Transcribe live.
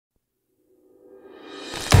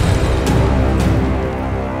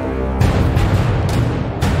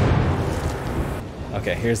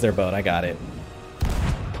here's their boat. I got it. I'm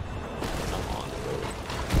on the boat.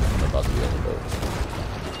 I'm about to be on the boat.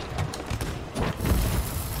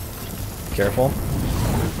 Careful.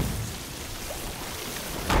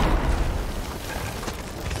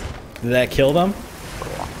 Did that kill them?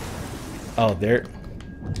 Oh, they're...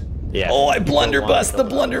 Yeah. Oh, I blunderbussed the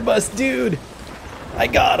blunderbuss, dude! I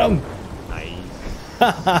got him! Nice.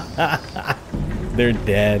 They're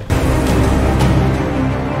dead.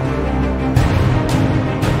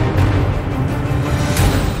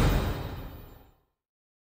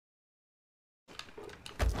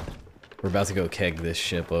 We're about to go keg this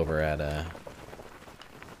ship over at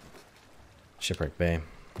Shipwreck Bay.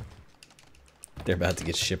 They're about to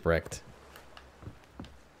get shipwrecked.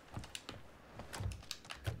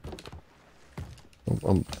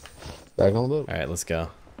 I'm back on the boat. Alright, let's go.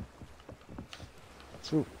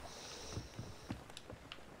 Swoop.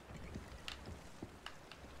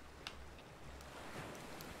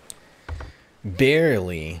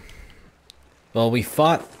 Barely. Well, we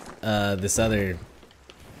fought this other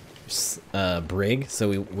brig,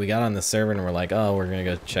 so we got on the server and we're like, oh, we're gonna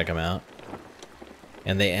go check them out.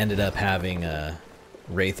 And they ended up having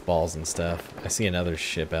wraith balls and stuff. I see another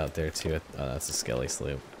ship out there too. Oh, that's a skelly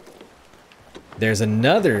sloop. There's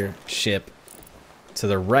another ship to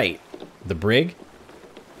the right, the brig.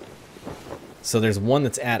 So there's one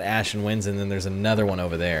that's at Ashen Winds, and then there's another one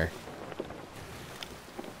over there.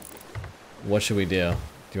 What should we do?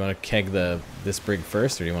 Do you want to keg this brig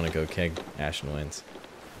first, or do you want to go keg Ashen Winds?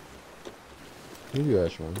 You do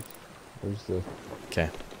Ashen Winds. Where's the... Okay.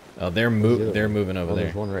 Oh, they're moving over there.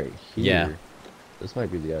 There's one right here. Yeah. This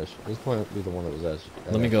might be the Ash. This might be the one that was Ash.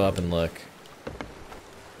 Let me go up and look.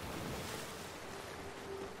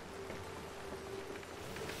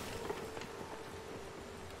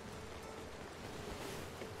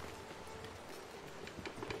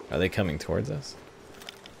 Are they coming towards us?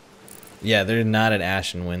 Yeah, they're not at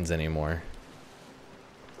Ashen Winds anymore.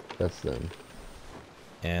 That's them.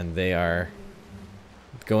 And they are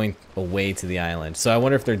going away to the island. So I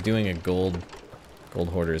wonder if they're doing a gold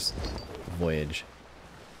hoarders voyage.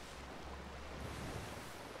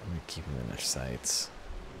 I'm gonna keep them in their sights.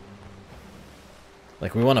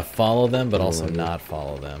 Like, we want to follow them, but also not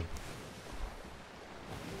follow them.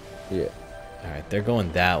 Yeah. Alright, they're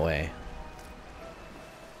going that way.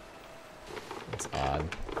 That's odd.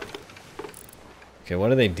 Okay, what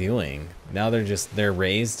are they doing? Now they're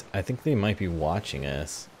raised. I think they might be watching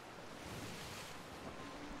us.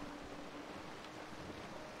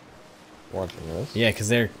 Watching us? Yeah, because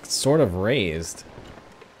they're sort of raised.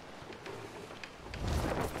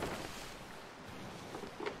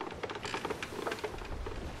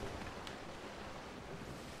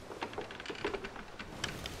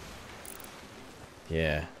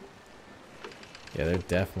 Yeah. Yeah, they're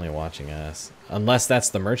definitely watching us. Unless that's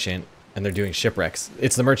the merchant and they're doing shipwrecks.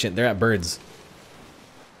 It's the merchant. They're at birds.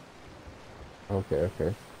 Okay,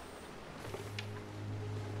 okay.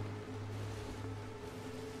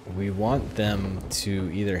 We want them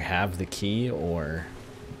to either have the key or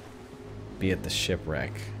be at the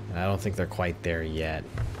shipwreck. And I don't think they're quite there yet.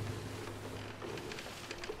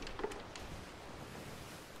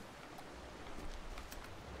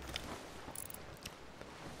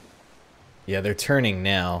 Yeah, they're turning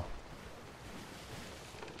now.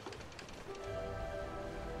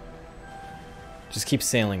 Just keep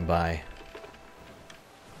sailing by.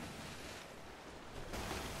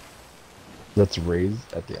 Let's raise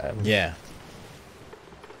at the island. Yeah.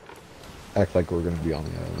 Act like we're gonna be on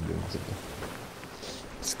the island doing something.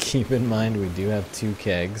 Just keep in mind we do have 2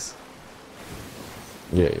 kegs.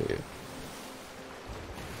 Yeah, yeah, yeah.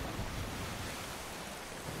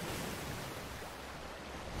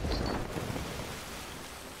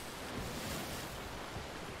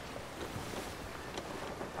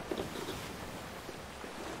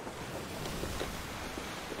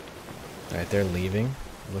 Alright, they're leaving,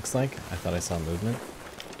 it looks like. I thought I saw movement.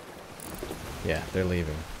 Yeah, they're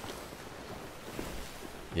leaving.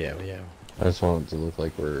 Yeah, yeah. I just want it to look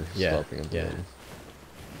like we're stopping at the yeah. island.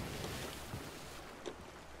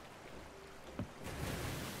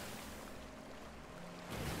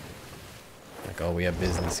 Like, oh, we have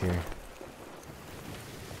business here.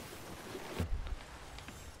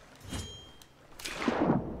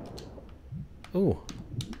 Ooh.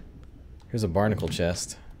 Here's a barnacle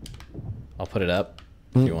chest. I'll put it up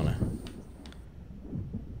if you want to.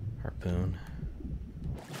 Harpoon.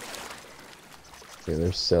 Yeah,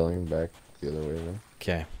 they're sailing back the other way now.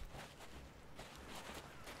 Okay.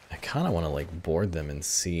 I kind of want to like board them and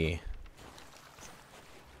see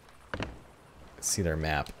their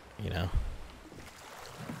map, you know?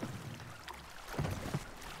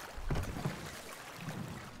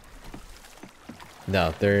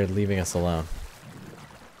 No, they're leaving us alone.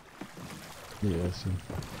 Yeah, I see.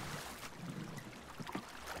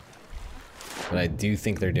 But I do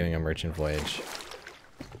think they're doing a merchant voyage.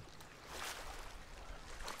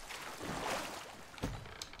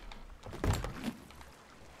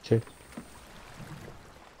 Okay.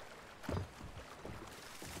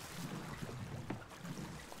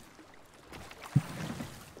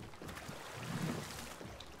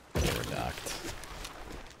 They were docked.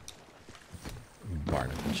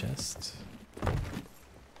 Barnacle chest.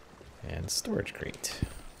 And storage crate.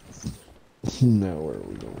 Now where are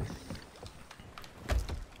we going?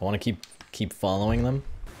 I want to keep following them.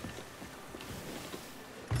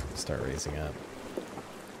 Start raising up.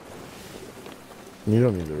 You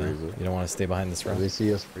don't need to No? raise it. You don't want to stay behind this If rock? they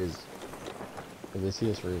see us raise, if they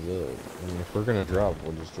see us raise it, I mean, if we're gonna drop,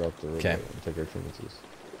 we'll just drop the river Okay. and take our chances.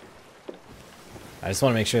 I just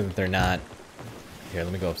want to make sure that they're not... Here,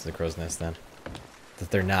 let me go up to the crow's nest then.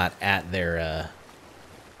 That they're not at their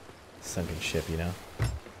sunken ship, you know?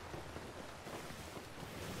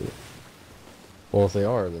 Well, if they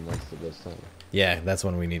are, then that's the best time. Yeah, that's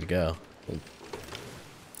when we need to go. Like,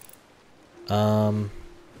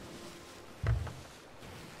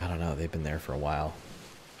 I don't know. They've been there for a while.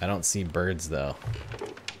 I don't see birds, though.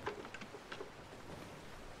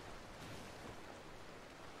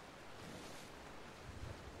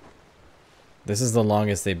 This is the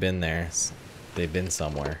longest they've been there. They've been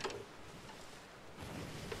somewhere.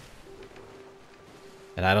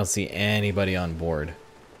 And I don't see anybody on board.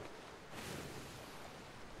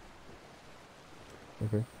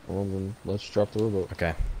 okay, well then let's drop the rowboat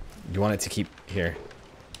Okay. You want it to keep here.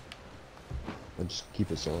 and just keep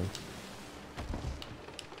it sailing.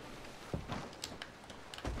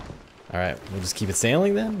 Alright, we'll just keep it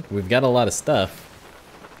sailing then? We've got a lot of stuff.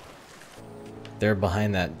 They're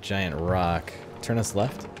behind that giant rock. Turn us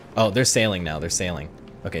left? Oh, they're sailing now. They're sailing.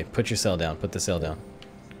 Okay, put your sail down. Put the sail down.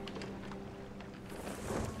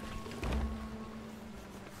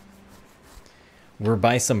 We're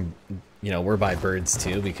by some, you know, we're by birds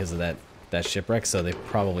too because of that shipwreck, so they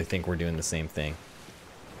probably think we're doing the same thing.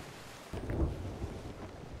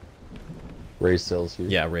 Raise sails here.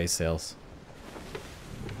 Yeah, raise sails.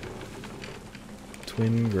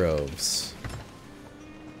 Twin Groves.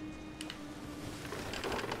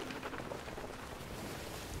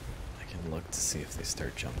 I can look to see if they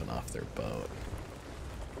start jumping off their boat.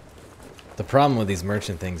 The problem with these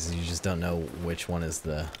merchant things is you just don't know which one is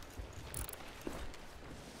the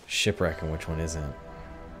shipwreck and which one isn't.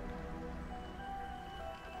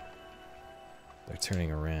 They're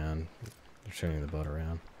turning around. They're turning the boat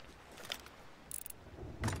around.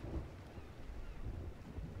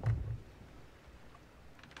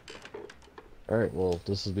 Alright, well,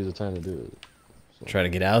 this will be the time to do it. So, Try to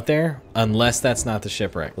get out there, unless that's not the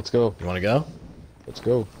shipwreck. let's go. You want to go? Let's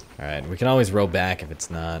go. Alright, we can always row back if it's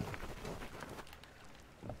not.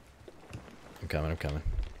 I'm coming, I'm coming.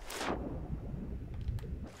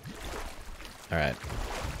 Alright.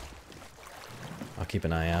 I'll keep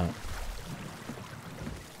an eye out.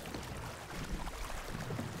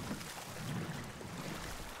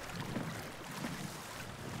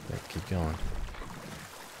 Right, keep going.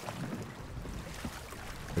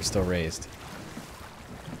 They're still raised.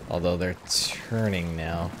 Although they're turning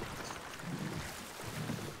now.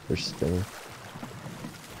 They're spinning.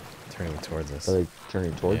 Turning towards us. Are they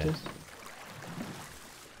turning towards Yeah. us?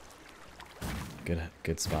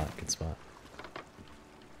 Good spot, good spot.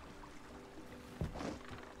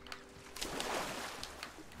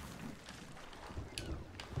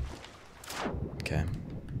 Okay.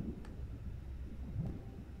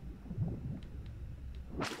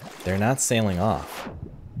 They're not sailing off.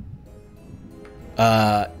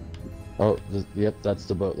 Oh, yep, that's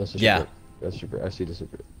the boat. That's the Yeah. shipwreck. That's shipwreck. I see the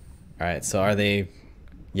shipwreck. Alright, so are they...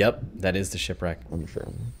 Yep, that is the shipwreck. I'm sure.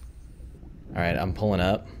 Alright, I'm pulling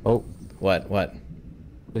up. Oh, What?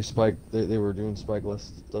 they spiked. They were doing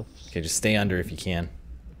spikeless stuff. Okay, just stay under if you can.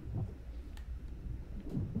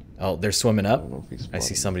 Oh, they're swimming I up? don't know if he I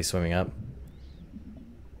see spotted. somebody swimming up.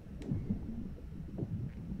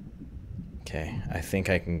 Okay, I think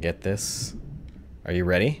I can get this. Are you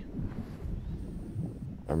ready?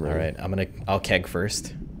 I'm ready. Alright, I'll keg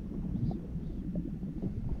first.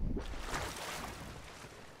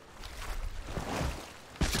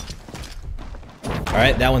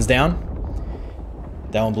 Alright, that one's down.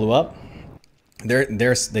 That one blew up.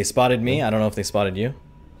 They spotted me. I don't know if they spotted you.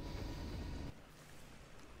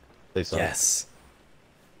 They saw. Yes.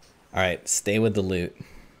 Alright, stay with the loot.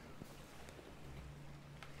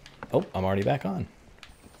 Oh, I'm already back on.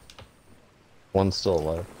 One's still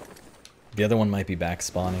alive. The other one might be back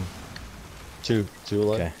spawning. Two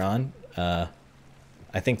alive. Okay, on.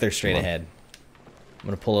 I think they're straight ahead. I'm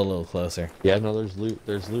gonna pull a little closer. Yeah, no, there's loot.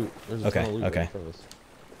 There's loot. There's a ton of loot right in front of us.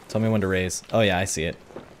 Tell me when to raise. Oh yeah, I see it.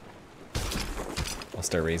 I'll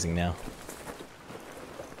start raising now.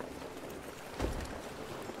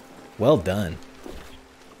 Well done.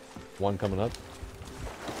 One coming up.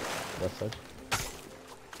 Left side.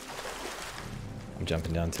 I'm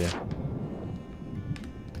jumping down too.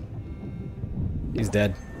 He's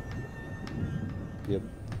dead. Yep.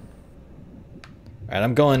 Alright,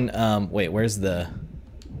 I'm going, wait, where's the...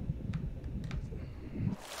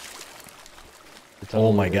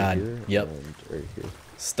 Oh my god, yep. Right here.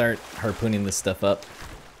 Start harpooning this stuff up.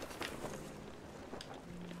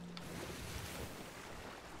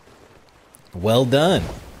 Well done.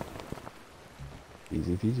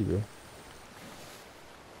 Easy peasy, bro.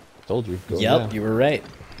 Told you. Go Yep, down. you were right.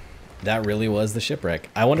 That really was the shipwreck.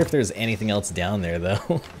 I wonder if there's anything else down there,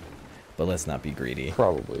 though. But let's not be greedy.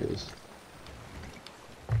 Probably is.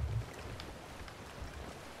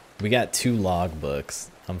 We got 2 logbooks.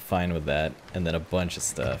 I'm fine with that. And then a bunch of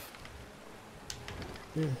stuff.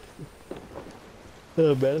 Yeah.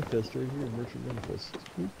 Manifest right here. Merchant manifest.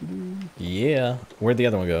 Yeah. Where'd the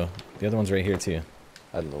other one go? The other one's right here, too.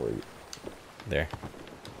 I don't know where you... There.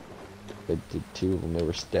 They did 2 of them. They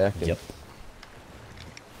were stacking. Yep.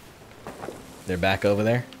 They're back over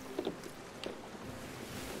there.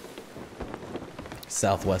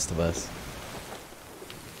 Southwest of us.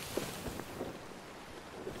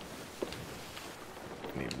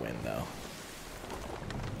 Need wind though.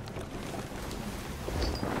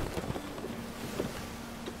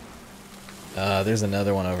 There's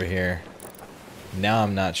another one over here. Now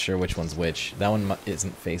I'm not sure which one's which. That one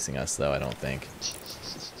isn't facing us though, I don't think.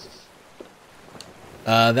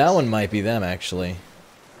 That one might be them actually.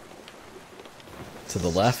 To the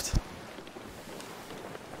left.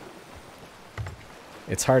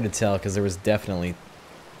 It's hard to tell because there was definitely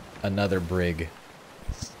another brig.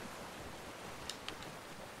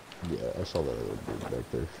 Yeah, I saw that other brig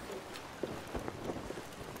back there.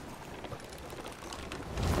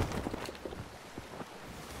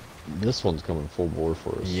 This one's coming full bore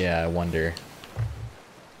for us. Yeah, I wonder.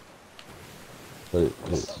 But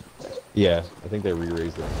yeah, I think they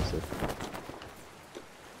re-raised it. So.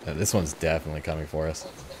 This one's definitely coming for us.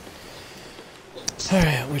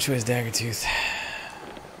 Alright, which way is Daggertooth?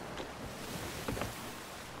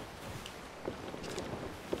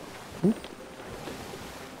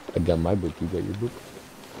 I got my book, you got your book?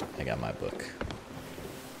 I got my book.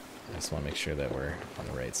 I just want to make sure that we're on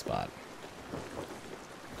the right spot.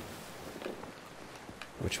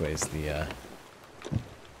 Which way is the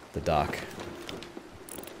dock?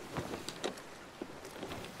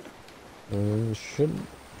 Shouldn't.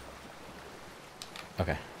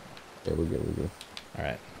 Okay. Yeah, we're good, we're good.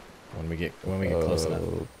 Alright. When we get close enough.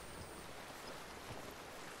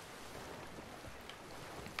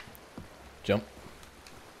 Jump.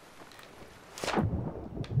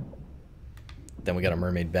 Then we got a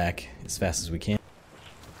mermaid back as fast as we can.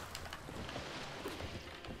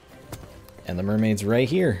 And the mermaid's right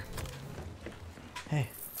here. Hey.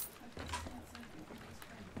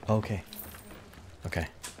 Okay. Okay.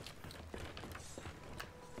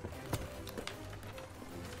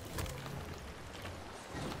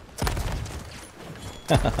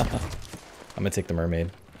 I'm gonna take the mermaid.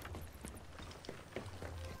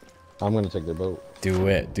 I'm gonna take their boat. Do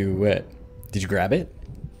it, do it. Did you grab it?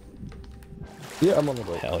 Yeah, I'm on the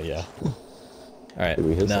boat. Hell yeah. Alright. Did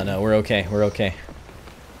we hit No, something? no, we're okay. We're okay.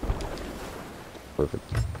 Perfect.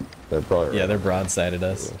 They're probably Yeah, right. they're broadsided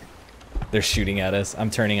us. Yeah. They're shooting at us. I'm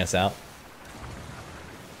turning us out.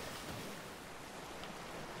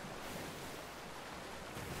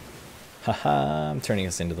 Haha, I'm turning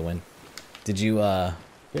us into the wind. Did you, Okay,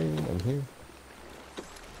 I'm here.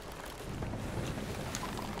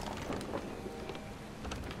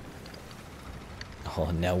 Oh,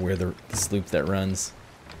 now we're the sloop that runs.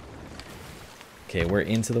 Okay, we're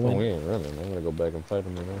into the Oh, wind. we ain't running. I'm gonna go back and fight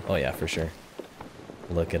them right now. Oh yeah, for sure.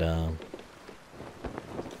 Look at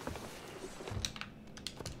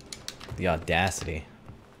the audacity.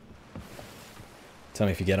 Tell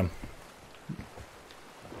me if you get him.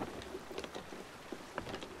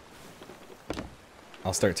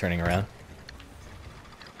 I'll start turning around.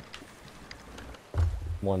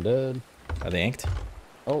 One dead. Are they inked?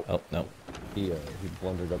 Oh, Oh no. he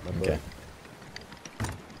blundered up my boat. Okay.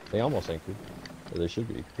 They almost anchored. Or they should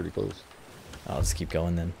be pretty close. I'll just keep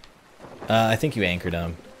going then. I think you anchored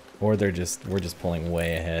them, or we're just pulling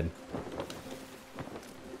way ahead.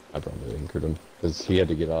 I probably anchored him because he had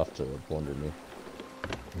to get off to blunder me.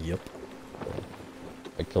 Yep. So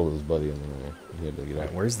I killed his buddy and then he had to get All right,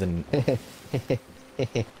 off. where's the?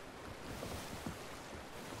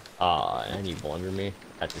 Ah, and you blundered me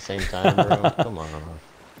at the same time, bro. Come on.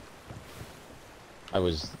 I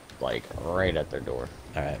was like right at their door.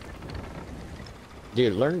 All right.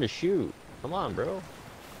 Dude, learn to shoot. Come on, bro.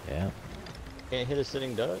 Yeah. Can't hit a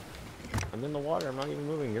sitting duck. I'm in the water. I'm not even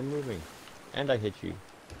moving. You're moving. And I hit you.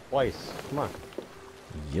 Twice. Come on.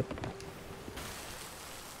 Yep.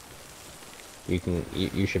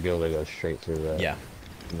 You should be able to go straight through that. Yeah.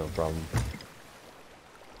 No problem.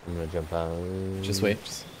 I'm gonna jump out. Just wait.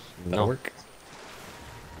 That'll work.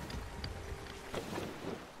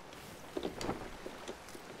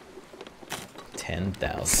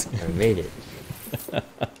 $10,000. I made it.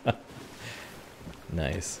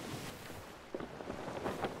 Nice.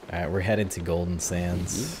 Alright, we're headed to Golden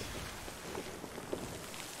Sands.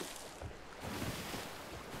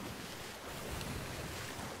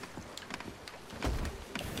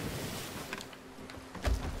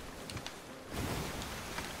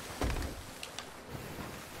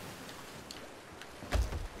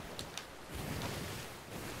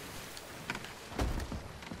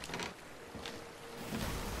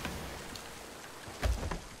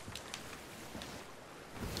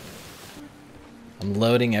 I'm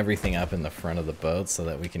loading everything up in the front of the boat so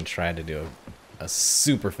that we can try to do a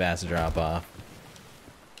super fast drop off.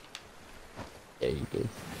 Yeah, you did.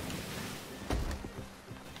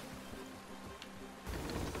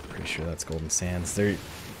 Pretty sure that's Golden Sands. They're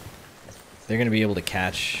gonna be able to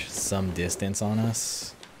catch some distance on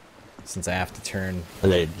us since I have to turn.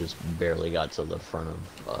 And they just barely got to the front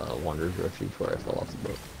of Wanderer's Refuge where I fell off the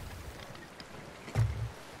boat.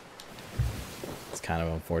 It's kind of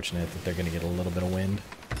unfortunate that they're gonna get a little bit of wind.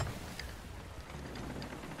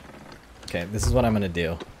 Okay, this is what I'm gonna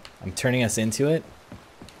do. I'm turning us into it.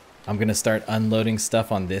 I'm gonna start unloading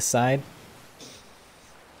stuff on this side,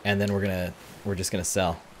 and then we're just gonna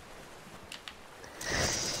sell.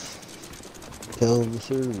 Tell the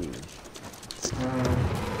servers.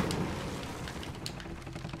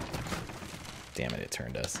 Damn it, it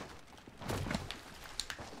turned us.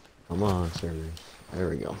 Come on, servers. There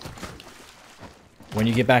we go. When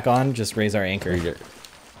you get back on, just raise our anchor.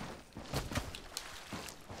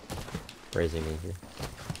 Raising anchor.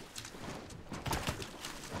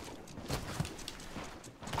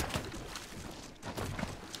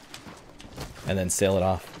 And then sail it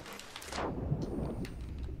off.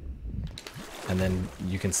 And then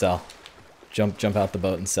you can sell. Jump out the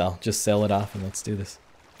boat and sell. Just sail it off and let's do this.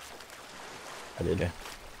 I did. Okay.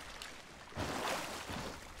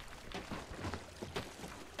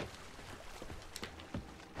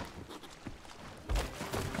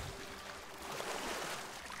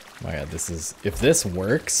 My God, this is... If this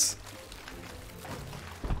works...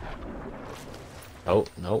 Oh,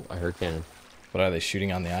 no, I heard cannon. What are they,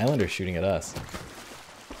 shooting on the island or shooting at us?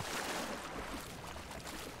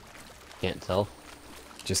 Can't tell.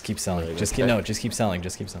 Just keep selling. Really Just keep no. Just keep selling.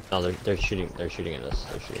 Just keep selling. No, they're shooting. They're shooting at us.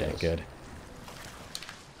 They're shooting at us. Good.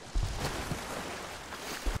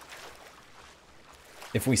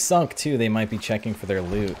 If we sunk too, they might be checking for their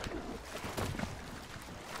loot.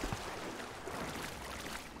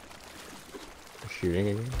 They're shooting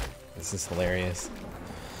again. This is hilarious.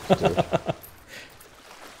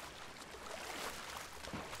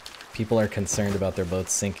 People are concerned about their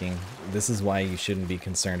boats sinking. This is why you shouldn't be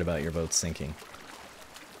concerned about your boat sinking.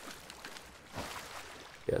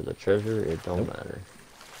 Yeah, the treasure, it don't matter.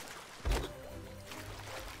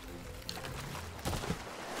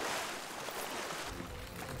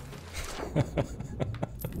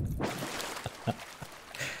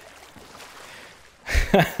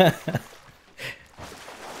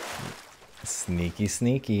 Sneaky,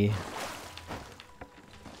 sneaky.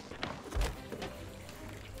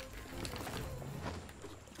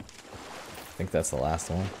 I think that's the last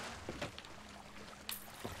one.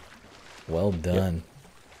 Well done.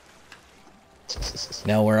 Yep.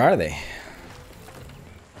 Now, where are they?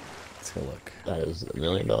 Let's go look. That is the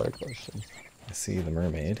million-dollar question. I see the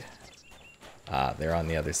mermaid. Ah, they're on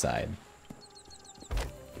the other side.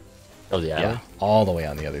 Oh, the island? Yeah, all the way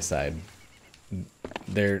on the other side.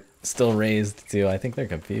 They're still raised too. I think they're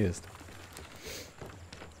confused.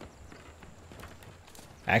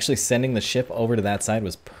 Actually, sending the ship over to that side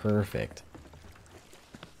was perfect.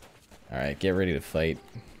 Alright, get ready to fight.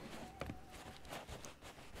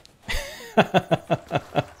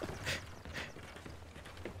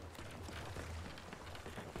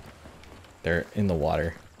 They're in the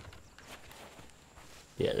water.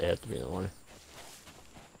 Yeah, they have to be in the water.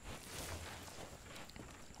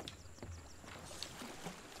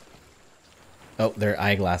 Oh, they're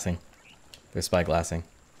eyeglassing. They're spyglassing.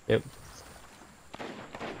 Yep.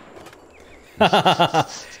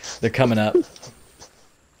 They're coming up.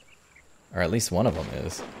 Or at least one of them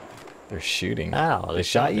is. They're shooting. Ow, They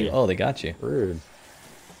shot you? me. Oh, they got you. Rude.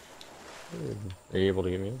 Are you able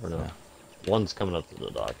to get me up or no? No. One's coming up to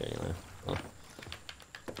the dock anyway. Oh.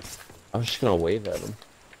 I was just gonna wave at him.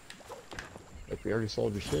 Like, we already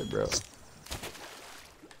sold your shit, bro.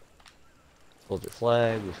 Sold your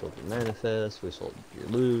flag, we sold your manifest, we sold your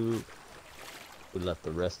loot. We left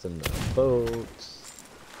the rest in the boats.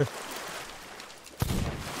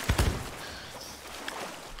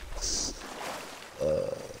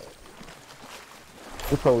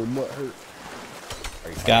 We're probably more hurt.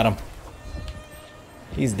 Got him.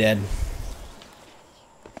 He's dead.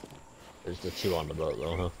 There's the 2 on the boat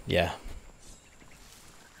though, huh? Yeah.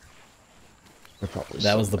 Probably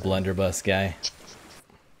That was the that. blunderbuss guy.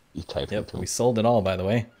 You typed Yep, it. we sold it all, by the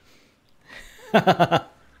way.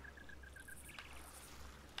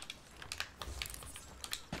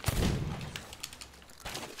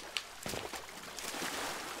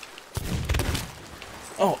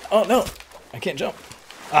 Oh no! I can't jump.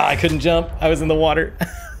 Ah, I couldn't jump. I was in the water.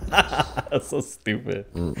 That's so stupid.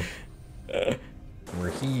 We're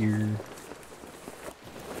here.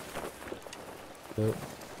 Yep.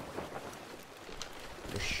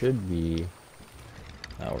 There should be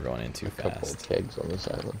Oh, we're going in too a couple fast. of kegs on this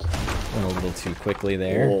island. Went a little too quickly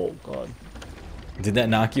there. Oh god. Did that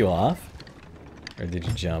knock you off? Or did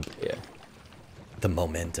you jump? Yeah. The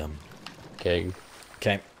momentum. Keg.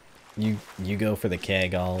 Okay. You go for the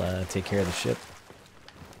keg. I'll take care of the ship.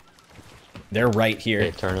 They're right here.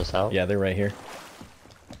 Okay, turn us out. Yeah, they're right here.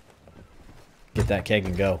 Get that keg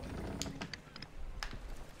and go.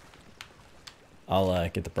 I'll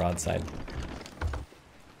get the broadside.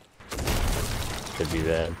 Could be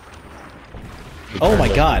bad. Oh my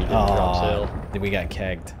god! Oh. Oh, we got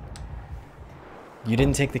kegged. You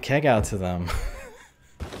didn't take the keg out to them.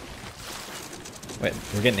 Wait,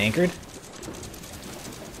 we're getting anchored?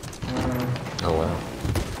 Oh wow.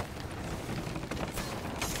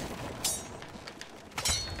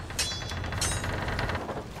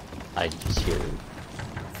 I just hear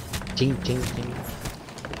ting ting ting.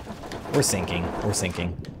 We're sinking. We're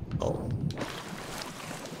sinking. Oh.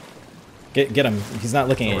 Get him. He's not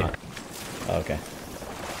looking at you. Alright. Oh, okay.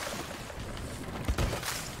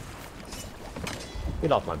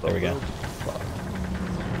 Get off my boat. There we go.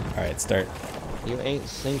 Alright, start. You ain't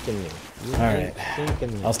sinking me. You All ain't right.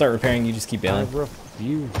 sinking me. I'll start repairing. You just keep I bailing.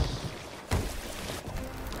 refuse.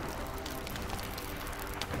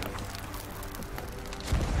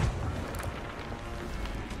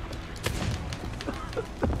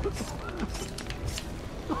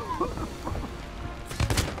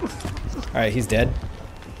 Alright, he's dead.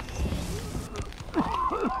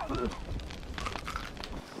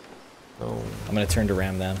 Oh. I'm gonna turn to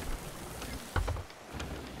ram them.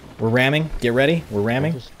 We're ramming. Get ready. We're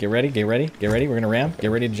ramming. Get ready. Get ready. Get ready. We're gonna ram. Get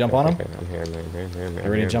ready to jump on Okay, him. I'm here, I'm here. You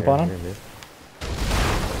ready to jump on him?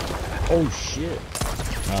 Oh shit.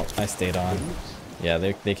 Oh, I stayed on. Yeah,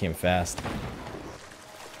 they came fast.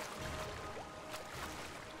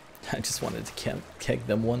 I just wanted to keg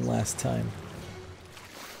them one last time.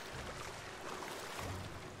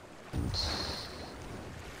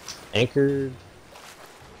 Anchored.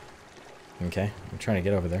 Okay, I'm trying to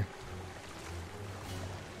get over there.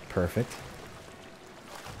 Perfect.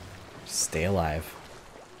 Just stay alive.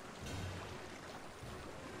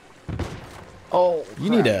 Oh, You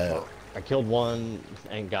need a... I killed one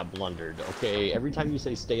and got blundered. Okay, every time you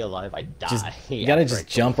say stay alive, I die. Just, you gotta after I just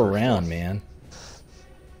kill jump the first around, one. man.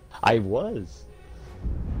 I was.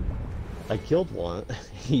 I killed one.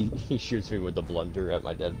 He shoots me with the blunder at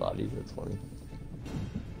my dead body. That's funny.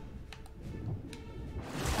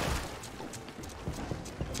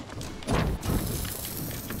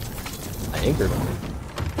 I anchored him.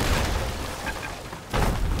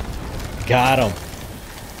 Got him.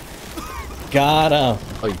 Got him.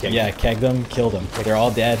 Oh, you kegged Yeah, him? kegged them, killed them. They're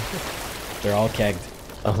all dead. They're all kegged.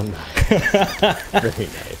 Oh, nice. Very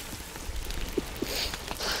nice.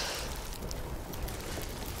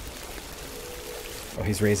 Oh,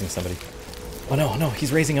 he's raising somebody. Oh no, no,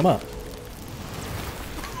 he's raising him up.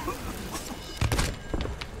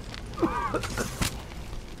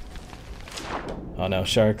 Oh no,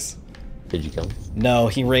 sharks. Did you kill him? No,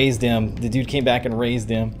 he raised him. The dude came back and raised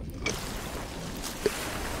him.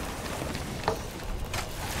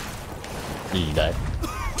 Did you die?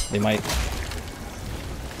 They might...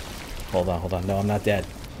 Hold on, hold on. No, I'm not dead.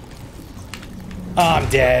 Oh, I'm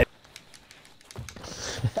dead.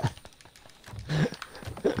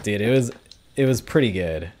 Dude, it was pretty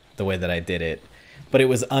good the way that I did it. But it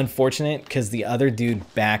was unfortunate because the other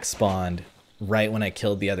dude back spawned right when I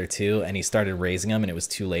killed the other two, and he started raising them, and it was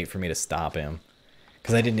too late for me to stop him.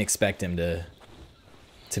 Because I didn't expect him to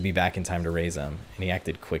to be back in time to raise him, and he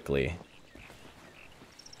acted quickly.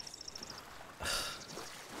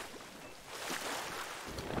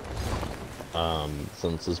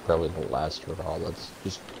 Since this is probably the last hurrah, let's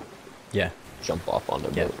just jump off on the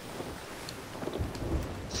boat.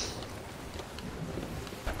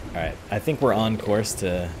 Alright, I think we're on course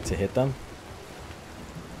to hit them.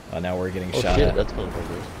 Oh, now we're getting shot shit, at. That's going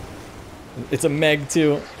quickly. It's a Meg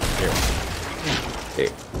too. Here.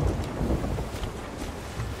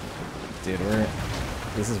 Dude,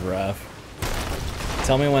 this is rough.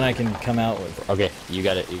 Tell me when I can come out with. Okay, you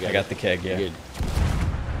got it. I got the keg, yeah. Good.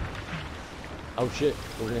 Oh shit,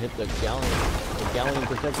 we're gonna hit the galleon. The galleon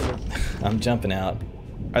protecting us. I'm jumping out.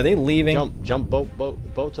 Are they leaving? Jump, boat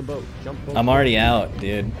to boat. Jump boat. I'm already out,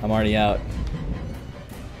 dude. I'm already out.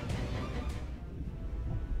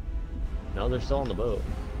 No, they're still on the boat.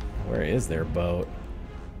 Where is their boat?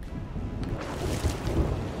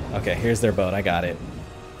 Okay, here's their boat. I got it.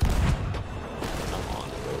 I'm on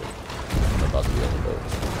the boat. I'm about to be on the boat.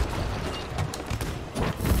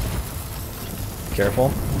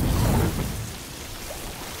 Careful.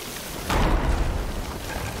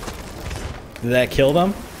 Did that kill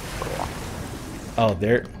them? Oh,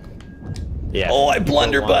 they're... Yeah. Oh, I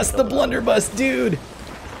blunderbussed the blunderbuss, dude!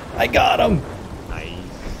 I got him! Nice.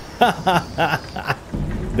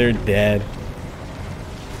 They're dead.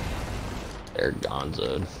 They're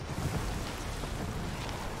gonzoed.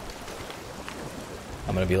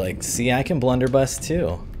 I'm gonna be like, see, I can blunderbuss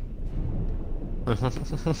too. They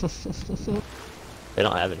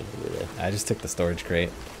don't have anything, do they? I just took the storage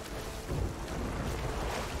crate.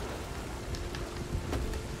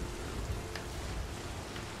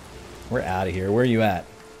 We're out of here. Where are you at?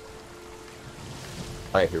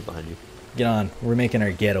 Right here behind you. Get on. We're making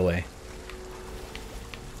our getaway.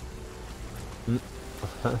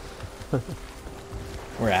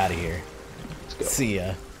 We're out of here. Let's go. See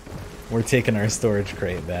ya. We're taking our storage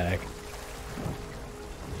crate back.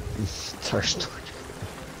 It's our storage.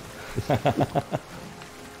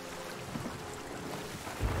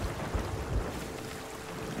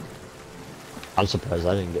 I'm surprised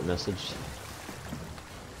I didn't get messaged.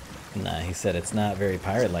 Nah, he said it's not very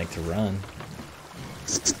pirate-like to run.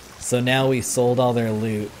 So now we sold all their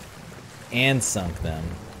loot and sunk them.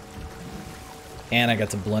 And I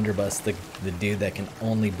got to blunderbuss the dude that can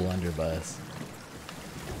only blunderbuss.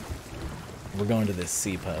 We're going to this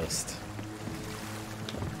sea post.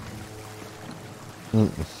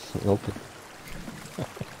 Okay.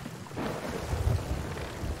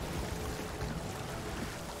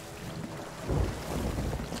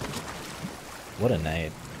 What a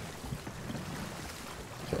night.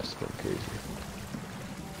 Just been crazy.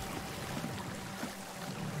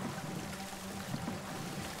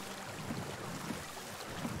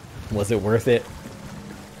 Was it worth it?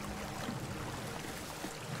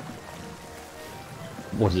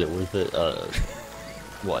 Was it worth it?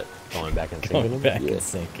 What? Going back and sinking Going them? back Yeah. and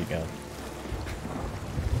sinking them.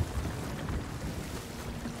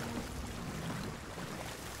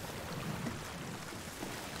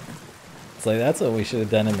 It's like, that's what we should have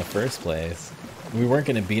done in the first place. We weren't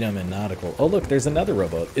going to beat them in nautical. Oh, look, there's another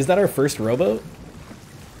rowboat. Is that our first rowboat?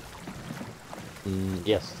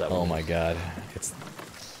 Yes, that Oh one my is. god. It's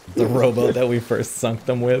the rowboat that we first sunk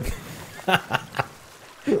them with.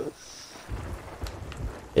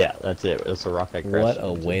 Yeah, that's it. That's a rock I crashed What a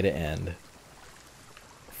into. way to end.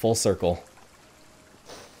 Full circle.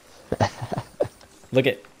 Look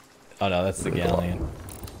at... Oh no, that's the galleon.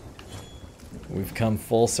 We've come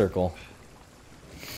full circle.